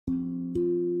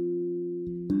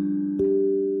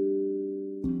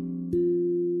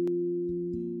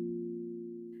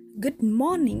Good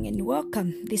morning and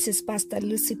welcome. This is Pastor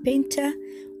Lucy Paynter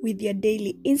with your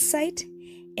daily insight,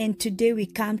 and today we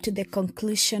come to the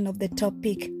conclusion of the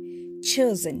topic,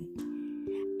 chosen.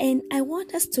 And I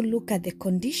want us to look at the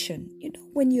condition.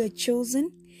 When you are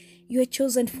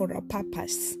chosen for a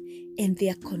purpose, and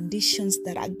there are conditions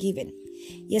that are given.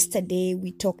 Yesterday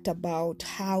we talked about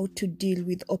how to deal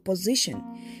with opposition,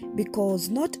 because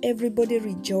not everybody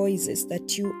rejoices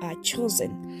that you are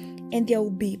chosen, and there will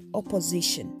be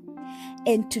opposition.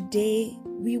 And today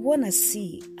we want to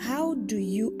see, how do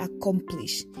you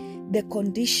accomplish the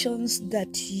conditions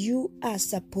that you are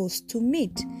supposed to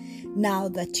meet now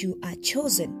that you are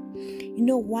chosen?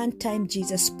 One time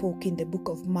Jesus spoke in the book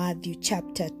of Matthew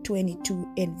chapter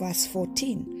 22 and verse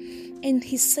 14. And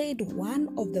he said one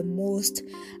of the most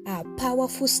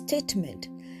powerful statement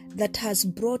that has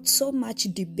brought so much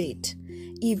debate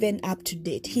even up to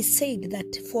date. He said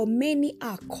that for many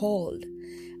are called,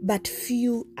 but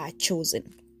few are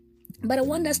chosen. But I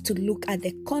want us to look at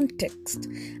the context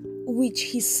which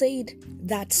he said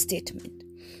that statement.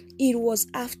 It was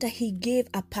after he gave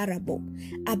a parable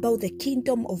about the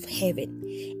kingdom of heaven,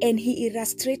 and he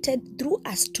illustrated through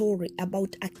a story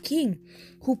about a king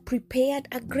who prepared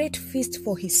a great feast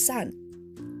for his son.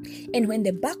 And when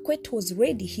the banquet was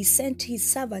ready, he sent his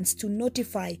servants to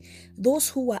notify those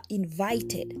who were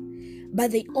invited,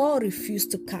 but they all refused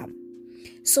to come.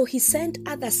 So he sent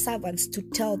other servants to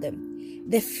tell them,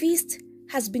 "The feast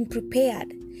has been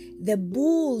prepared. The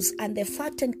bulls and the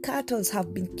fattened cattle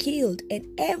have been killed, and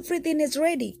everything is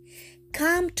ready.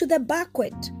 Come to the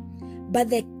banquet."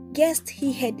 But the guests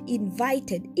he had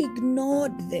invited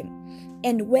ignored them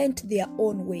and went their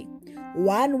own way.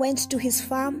 One went to his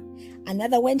farm,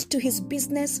 another went to his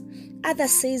business,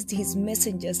 others seized his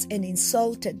messengers and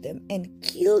insulted them and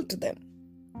killed them.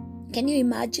 Can you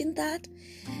imagine that?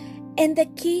 And the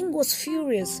king was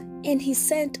furious, and he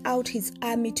sent out his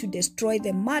army to destroy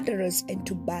the murderers and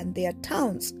to burn their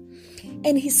towns.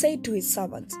 And he said to his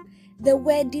servants, "The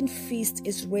wedding feast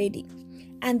is ready,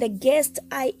 and the guests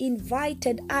I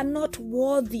invited are not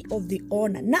worthy of the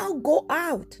honor. Now go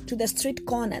out to the street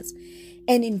corners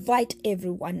and invite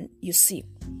everyone you see."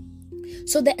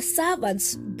 So the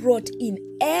servants brought in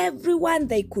everyone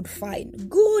they could find,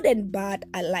 good and bad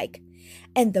alike,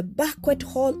 and the banquet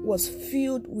hall was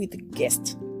filled with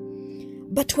guests.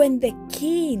 But when the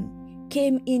king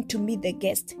came in to meet the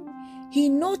guests, he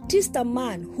noticed a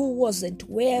man who wasn't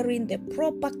wearing the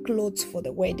proper clothes for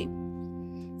the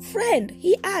wedding. "Friend,"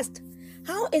 he asked,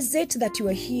 "how is it that you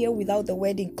are here without the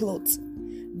wedding clothes?"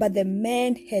 But the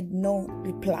man had no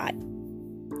reply.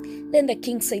 Then the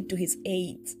king said to his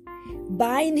aides,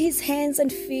 "Bind his hands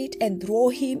and feet and throw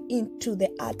him into the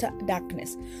utter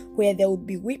darkness, where there will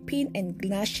be weeping and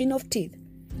gnashing of teeth.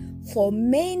 For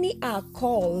many are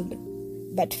called,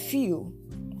 but few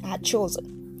are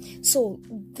chosen." So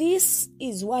this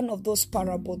is one of those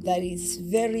parables that is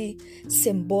very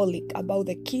symbolic about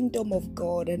the kingdom of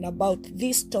God and about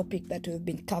this topic that we've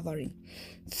been covering.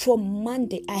 From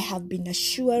Monday, I have been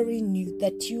assuring you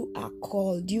that you are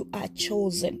called, you are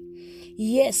chosen.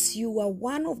 Yes, you are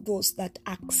one of those that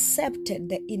accepted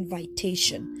the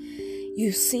invitation.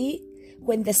 You see,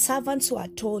 when the servants were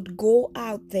told, "Go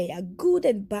out there, good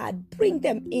and bad, bring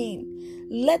them in,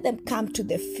 let them come to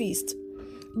the feast."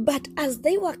 But as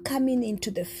they were coming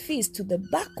into the feast, to the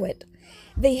banquet,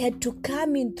 they had to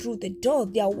come in through the door.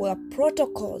 There were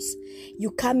protocols.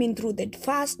 You come in through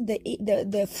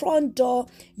the front door.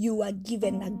 You were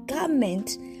given a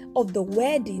garment of the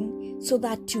wedding so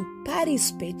that you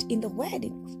participate in the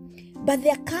wedding. But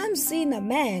there comes in a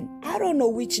man. I don't know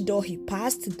which door he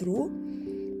passed through.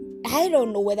 I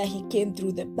don't know whether he came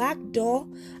through the back door.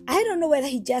 I don't know whether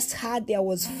he just heard there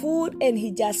was food and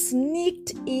he just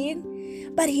sneaked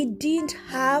in. But he didn't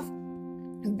have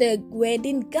the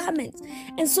wedding garments.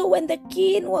 And so when the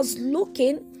king was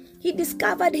looking, he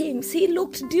discovered him. He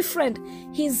looked different.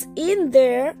 He's in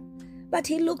there, but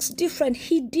he looks different.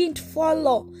 He didn't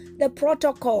follow the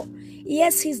protocol.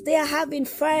 Yes, he's there having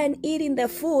fun, eating the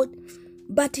food,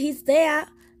 but he's there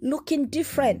looking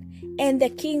different. And the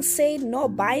king said, "No,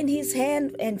 bind his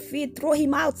hand and feet, throw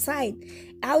him outside.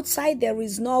 Outside there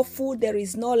is no food, there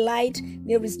is no light,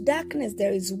 there is darkness,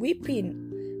 there is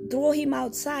weeping. Throw him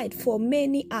outside, for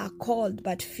many are called,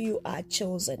 but few are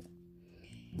chosen."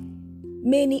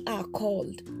 Many are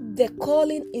called. The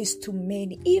calling is to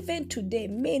many. Even today,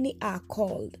 many are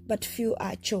called, but few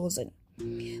are chosen.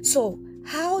 So,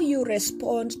 how you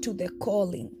respond to the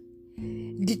calling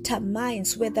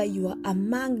determines whether you are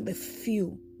among the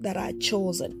few that are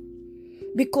chosen.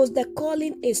 because the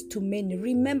calling is to many.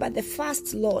 Remember, the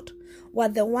first lot were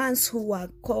the ones who were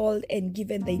called and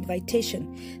given the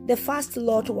invitation. The first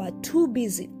lot were too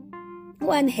busy.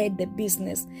 One had the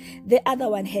business, the other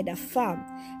one had a farm,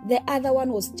 the other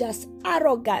one was just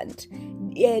arrogant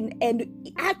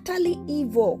and utterly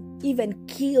evil, even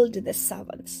killed the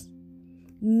servants,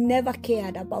 never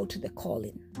cared about the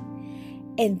calling.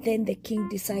 And then the king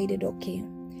decided, okay,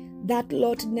 that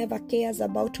Lord never cares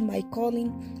about my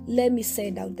calling. Let me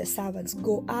send out the servants.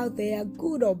 Go out there,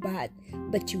 good or bad,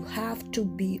 but you have to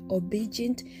be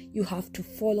obedient. You have to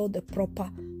follow the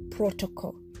proper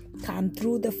protocol. Come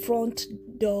through the front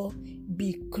door,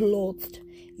 be clothed.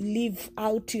 Leave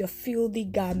out your filthy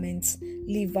garments.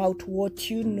 Leave out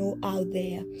what you know out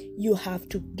there. You have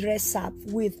to dress up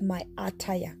with my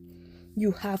attire.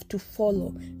 You have to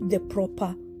follow the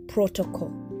proper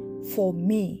protocol for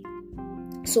me.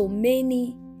 So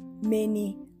many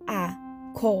are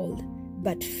called,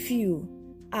 but few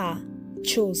are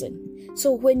chosen.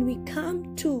 So when we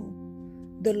come to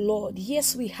the Lord,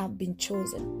 yes, we have been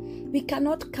chosen. We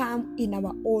cannot come in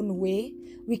our own way.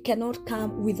 We cannot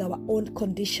come with our own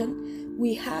condition.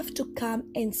 We have to come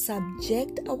and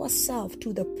subject ourselves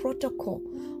to the protocol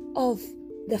of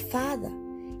the Father.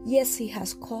 Yes, He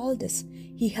has called us.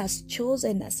 He has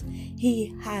chosen us.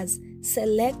 He has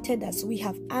selected us. We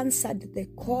have answered the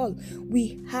call.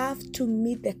 We have to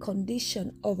meet the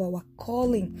condition of our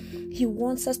calling. He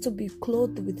wants us to be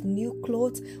clothed with new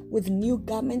clothes, with new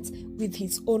garments, with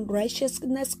His own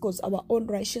righteousness, because our own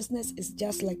righteousness is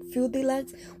just like filthy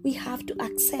rags. We have to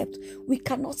accept. We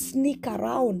cannot sneak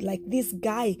around like this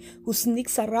guy who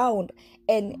sneaks around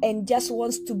and just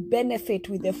wants to benefit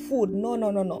with the food.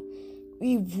 No.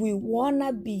 If we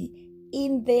wanna be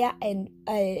in there and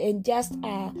just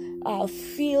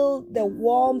feel the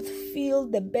warmth, feel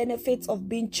the benefits of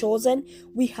being chosen,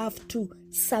 we have to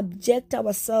subject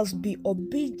ourselves, be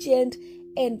obedient,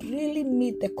 and really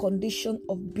meet the condition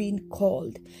of being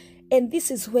called. And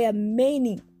this is where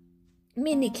many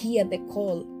hear the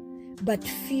call, but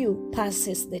few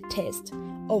passes the test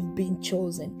of being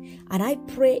chosen. And I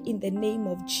pray in the name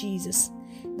of Jesus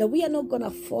that we are not going to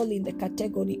fall in the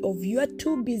category of you are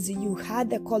too busy. You had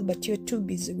the call, but you're too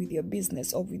busy with your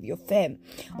business or with your fam,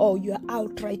 or you are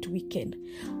outright wicked.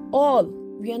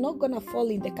 We are not going to fall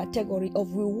in the category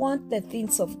of we want the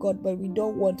things of God, but we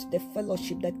don't want the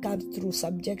fellowship that comes through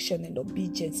subjection and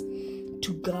obedience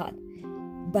to God.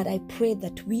 But I pray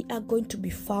that we are going to be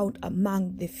found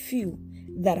among the few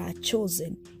that are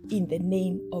chosen in the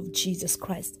name of Jesus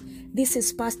Christ. This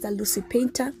is Pastor Lucy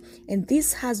Paynter, and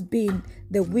this has been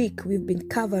the week we've been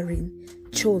covering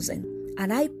chosen.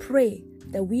 And I pray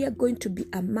that we are going to be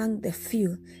among the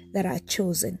few that are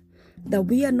chosen, that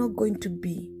we are not going to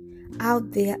be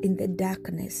out there in the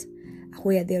darkness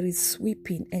where there is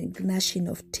sweeping and gnashing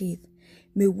of teeth.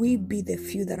 May we be the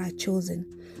few that are chosen,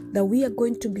 that we are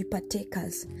going to be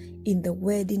partakers in the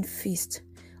wedding feast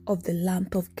of the Lamb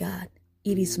of God.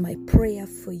 It is my prayer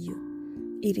for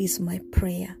you. It is my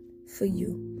prayer for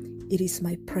you. It is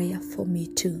my prayer for me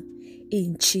too.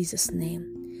 In Jesus'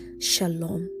 name.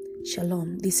 Shalom.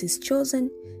 Shalom. This is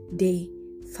Chosen Day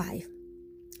 5.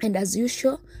 And as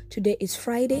usual, today is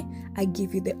Friday. I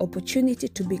give you the opportunity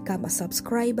to become a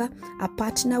subscriber, a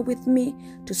partner with me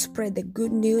to spread the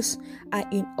good news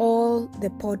in all the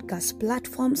podcast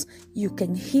platforms. You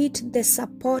can hit the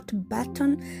support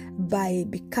button by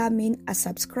becoming a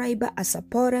subscriber, a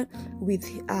supporter, with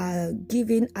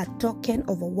giving a token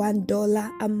of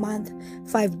 $1 a month,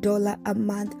 $5 a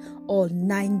month, or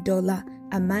 $9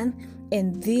 a month.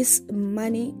 And this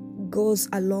money goes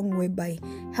a long way by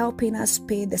helping us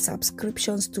pay the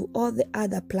subscriptions to all the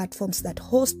other platforms that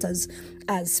host us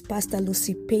as Pastor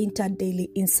Lucy Paynter Daily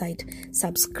Insight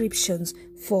subscriptions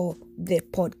for the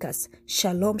podcast.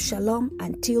 Shalom, shalom.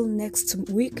 Until next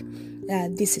week,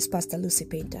 this is Pastor Lucy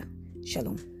Paynter.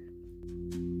 Shalom.